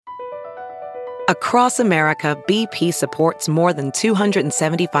Across America, BP supports more than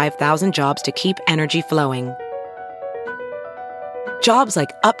 275,000 jobs to keep energy flowing. Jobs like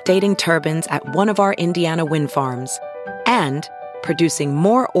updating turbines at one of our Indiana wind farms and producing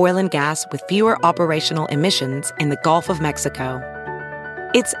more oil and gas with fewer operational emissions in the Gulf of Mexico.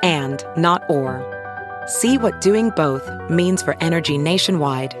 It's and, not or. See what doing both means for energy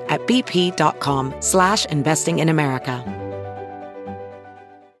nationwide at bp.com/investing in America.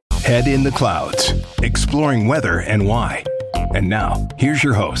 Head in the clouds, exploring weather and why. And now, here's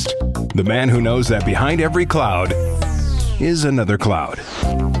your host, the man who knows that behind every cloud is another cloud.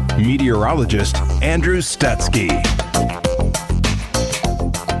 Meteorologist Andrew Stutsky.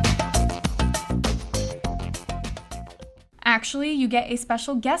 Actually, you get a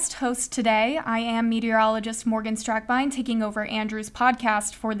special guest host today. I am meteorologist Morgan Strackbine, taking over Andrew's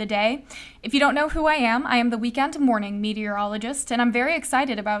podcast for the day. If you don't know who I am the weekend morning meteorologist, and I'm very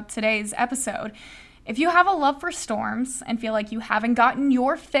excited about today's episode. If you have a love for storms and feel like you haven't gotten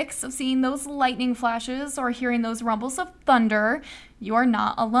your fix of seeing those lightning flashes or hearing those rumbles of thunder, you are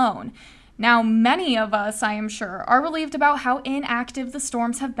not alone. Now, many of us, I am sure, are relieved about how inactive the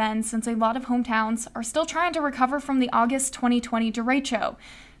storms have been since a lot of hometowns are still trying to recover from the August 2020 derecho.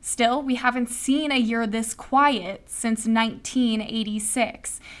 Still, we haven't seen a year this quiet since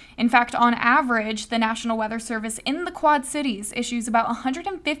 1986. In fact, on average, the National Weather Service in the Quad Cities issues about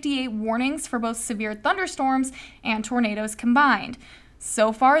 158 warnings for both severe thunderstorms and tornadoes combined.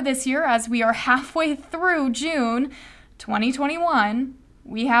 So far this year, as we are halfway through June 2021,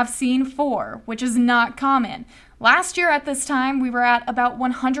 we have seen 4, which is not common. Last year at this time, we were at about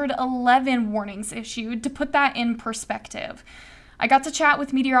 111 warnings issued, to put that in perspective. I got to chat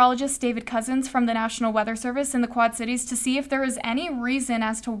with meteorologist David Cousins from the National Weather Service in the Quad Cities to see if there is any reason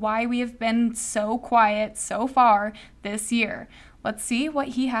as to why we have been so quiet so far this year. Let's see what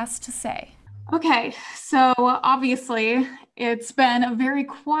he has to say. Okay, so obviously it's been a very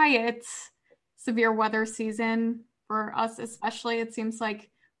quiet severe weather season. For us especially, it seems like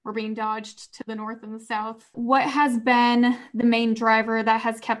we're being dodged to the north and the south. What has been the main driver that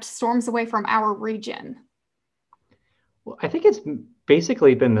has kept storms away from our region? Well, I think it's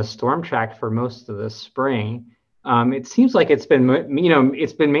basically been the storm track for most of the spring. It seems like it's been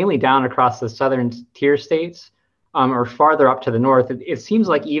mainly down across the southern tier states or farther up to the north. It seems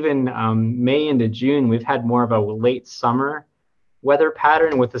like even May into June, we've had more of a late summer weather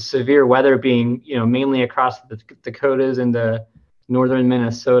pattern, with the severe weather being, mainly across the Dakotas into northern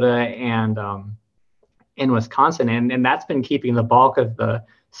Minnesota and in Wisconsin, and that's been keeping the bulk of the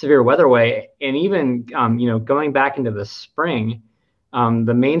severe weather away. And even going back into the spring,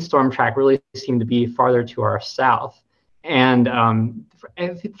 the main storm track really seemed to be farther to our south, and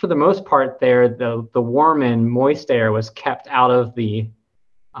for the most part, there the warm and moist air was kept out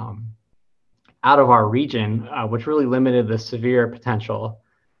of our region, which really limited the severe potential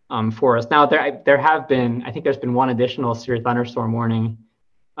for us. Now, there have been, I think there's been one additional severe thunderstorm warning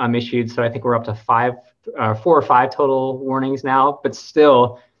issued. So I think we're up to 4 or 5 total warnings now. But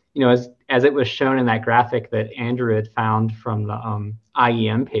still, as it was shown in that graphic that Andrew had found from the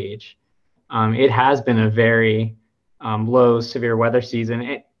IEM page, it has been a very low severe weather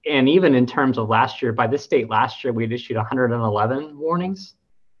season. And even in terms of last year, by this date last year, we'd issued 111 warnings.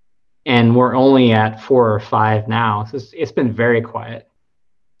 And we're only at 4 or 5 now. So it's been very quiet.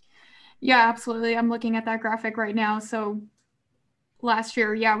 Yeah, absolutely. I'm looking at that graphic right now. So last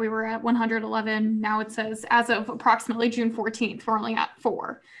year, we were at 111. Now it says as of approximately June 14th, we're only at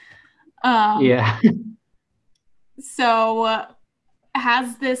 4. So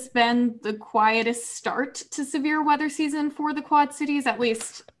has this been the quietest start to severe weather season for the Quad Cities, at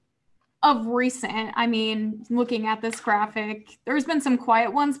least of recent? I mean, looking at this graphic, there's been some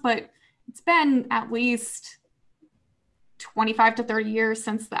quiet ones, but it's been at least 25 to 30 years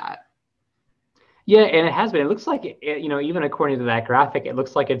since that. Yeah, and it has been. It looks like, even according to that graphic, it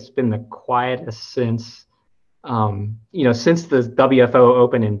looks like it's been the quietest since the WFO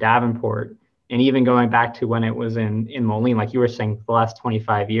opened in Davenport, and even going back to when it was in Moline, like you were saying, the last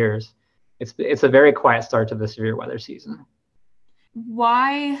 25 years. It's a very quiet start to the severe weather season.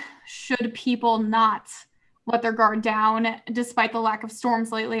 Why should people not let their guard down despite the lack of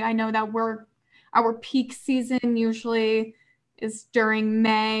storms lately? I know that our peak season usually is during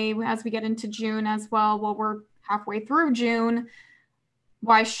May as we get into June as well. Well, we're halfway through June.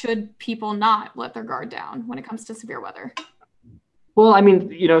 Why should people not let their guard down when it comes to severe weather? Well, I mean,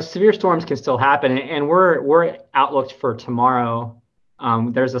 severe storms can still happen, and we're outlooked for tomorrow.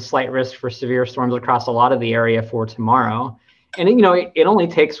 There's a slight risk for severe storms across a lot of the area for tomorrow. And, it only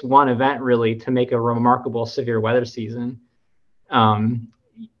takes one event really to make a remarkable severe weather season.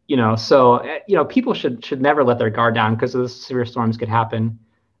 People should never let their guard down, because those severe storms could happen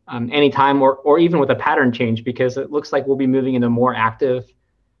anytime, or even with a pattern change, because it looks like we'll be moving into a more active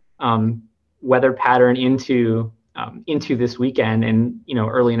weather pattern into this weekend and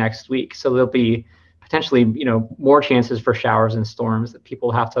early next week. So there'll be potentially more chances for showers and storms that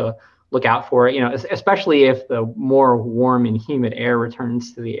people have to look out for. Especially if the more warm and humid air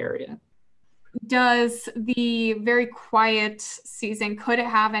returns to the area. Does the very quiet season, could it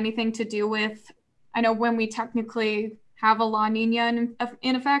have anything to do with, I know when we technically have a La Nina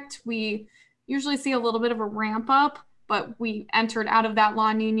in effect, we usually see a little bit of a ramp up, but we entered out of that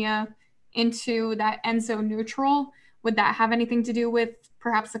La Nina into that ENSO neutral. Would that have anything to do with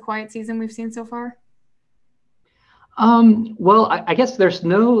perhaps the quiet season we've seen so far? Well, I guess there's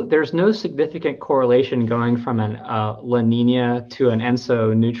no significant correlation going from an La Nina to an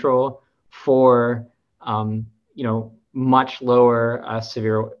ENSO neutral for much lower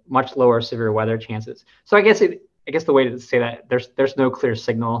severe weather chances. So I guess the way to say that, there's no clear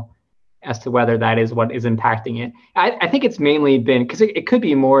signal as to whether that is what is impacting it. I think it's mainly been because it could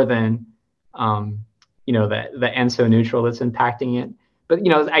be more than the ENSO neutral that's impacting it. But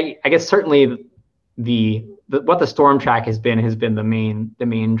I guess certainly what the storm track has been the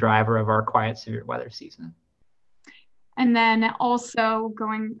main driver of our quiet severe weather season. And then also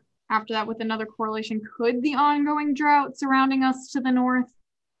going after that with another correlation, could the ongoing drought surrounding us to the north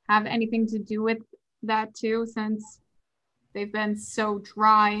have anything to do with that too, since they've been so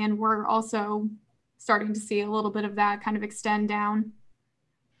dry and we're also starting to see a little bit of that kind of extend down?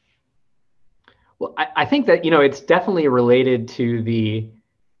 Well, I think that, it's definitely related to the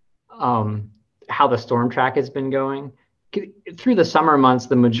how the storm track has been going. Through the summer months,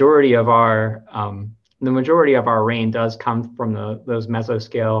 the majority of our rain does come from those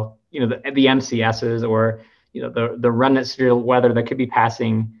mesoscale, the MCSs, or the remnant severe weather that could be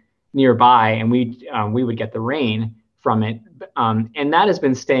passing nearby, and we would get the rain from it, and that has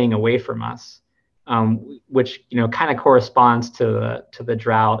been staying away from us, which kind of corresponds to the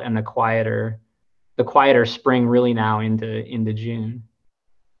drought and the quieter spring really now into June.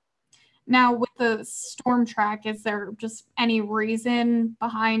 Now, with the storm track, is there just any reason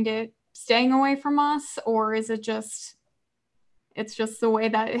behind it staying away from us, or is it just the way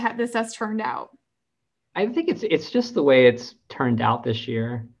that this has turned out? I think it's just the way it's turned out this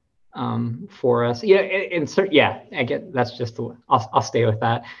year for us. Yeah, I get that's just the. I'll stay with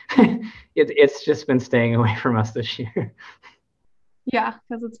that. It's just been staying away from us this year. Yeah,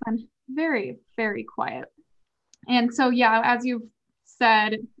 because it's been very, very quiet. And so, yeah, as you've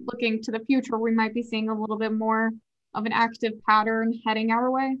said, looking to the future, we might be seeing a little bit more of an active pattern heading our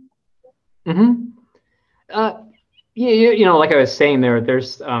way. Mm-hmm. Like I was saying,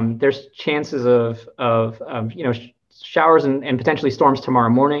 there's chances of showers and potentially storms tomorrow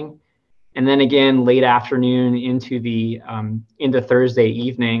morning, and then again late afternoon into Thursday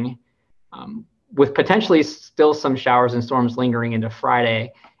evening, with potentially still some showers and storms lingering into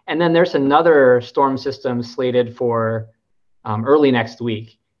Friday. And then there's another storm system slated for early next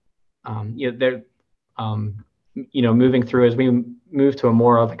week. They're moving through as we move to a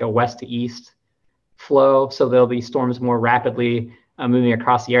more of like a west to east flow. So there'll be storms more rapidly moving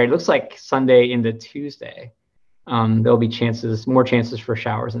across the area. It looks like Sunday into Tuesday, there'll be more chances for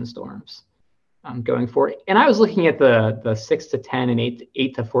showers and storms going forward. And I was looking at the 6 to 10 and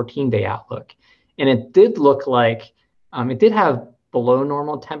 8 to 14 day outlook, and it did look like it did have below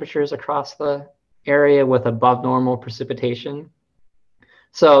normal temperatures across the area with above normal precipitation.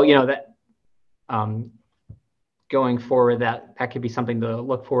 So that going forward, that could be something to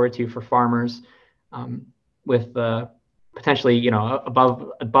look forward to for farmers, with potentially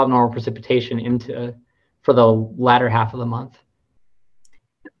above normal precipitation for the latter half of the month.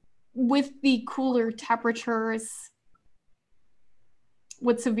 With the cooler temperatures,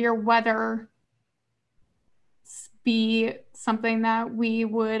 would severe weather be something that we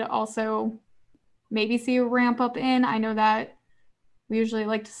would also maybe see a ramp up in? I know that we usually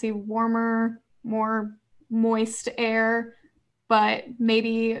like to see warmer, more moist air, but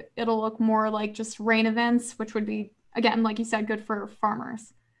maybe it'll look more like just rain events, which would be, again, like you said, good for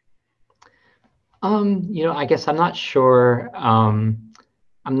farmers. I guess I'm not sure. I'm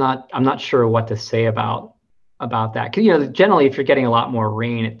not sure what to say about that. Because generally, if you're getting a lot more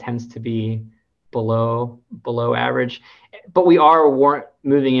rain, it tends to be below average. But we are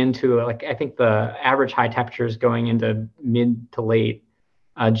moving into, I think the average high temperatures going into mid to late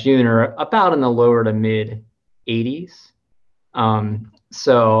June are about in the lower to mid 80s.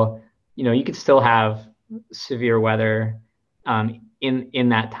 So you could still have severe weather in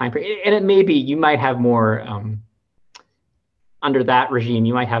that time period, and it may be you might have more under that regime,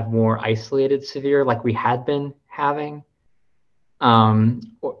 you might have more isolated severe, like we had been having.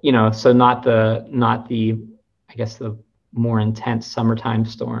 So not the, I guess, the more intense summertime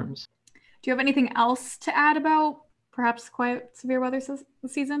storms. Do you have anything else to add about perhaps quiet severe weather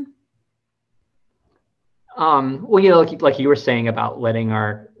season? Like you were saying about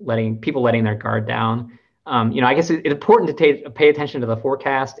letting people letting their guard down. I guess it's important to pay attention to the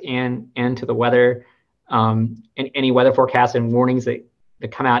forecast and to the weather, and any weather forecasts and warnings that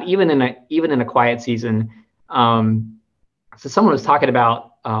come out, even in a quiet season. So someone was talking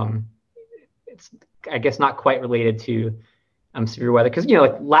about, it's, I guess, not quite related to severe weather, because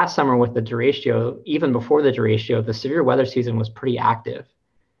like last summer with the derecho, even before the derecho, the severe weather season was pretty active.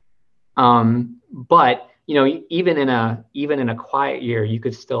 But even in a quiet year, you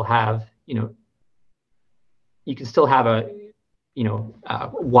could still have a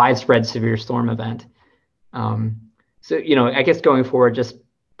widespread severe storm event. So I guess going forward, just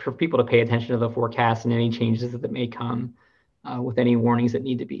for people to pay attention to the forecast and any changes that may come, with any warnings that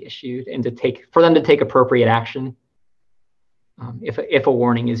need to be issued, and for them to take appropriate action if a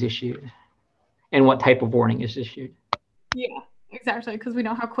warning is issued, and what type of warning is issued. Yeah, exactly, because we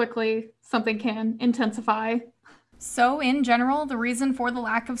know how quickly something can intensify. So in general, the reason for the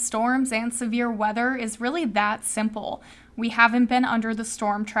lack of storms and severe weather is really that simple. We haven't been under the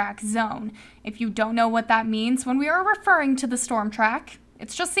storm track zone. If you don't know what that means when we are referring to the storm track,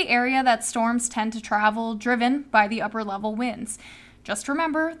 it's just the area that storms tend to travel, driven by the upper level winds. Just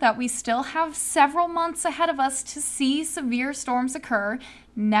remember that we still have several months ahead of us to see severe storms occur.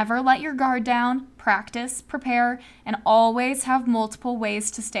 Never let your guard down, practice, prepare, and always have multiple ways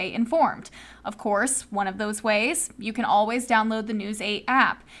to stay informed. Of course, one of those ways, you can always download the News 8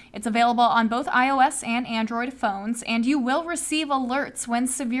 app. It's available on both iOS and Android phones, and you will receive alerts when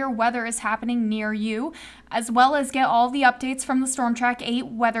severe weather is happening near you, as well as get all the updates from the Storm Track 8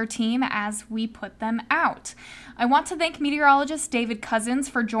 weather team as we put them out. I want to thank meteorologist David Cousins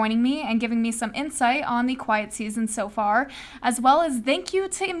for joining me and giving me some insight on the quiet season so far, as well as thank you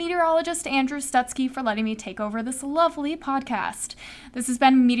to meteorologist Andrew Stutzky for letting me take over this lovely podcast. This has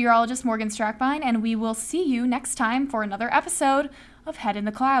been meteorologist Morgan Strackbine, and we will see you next time for another episode of Head in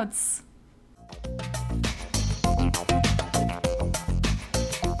the Clouds.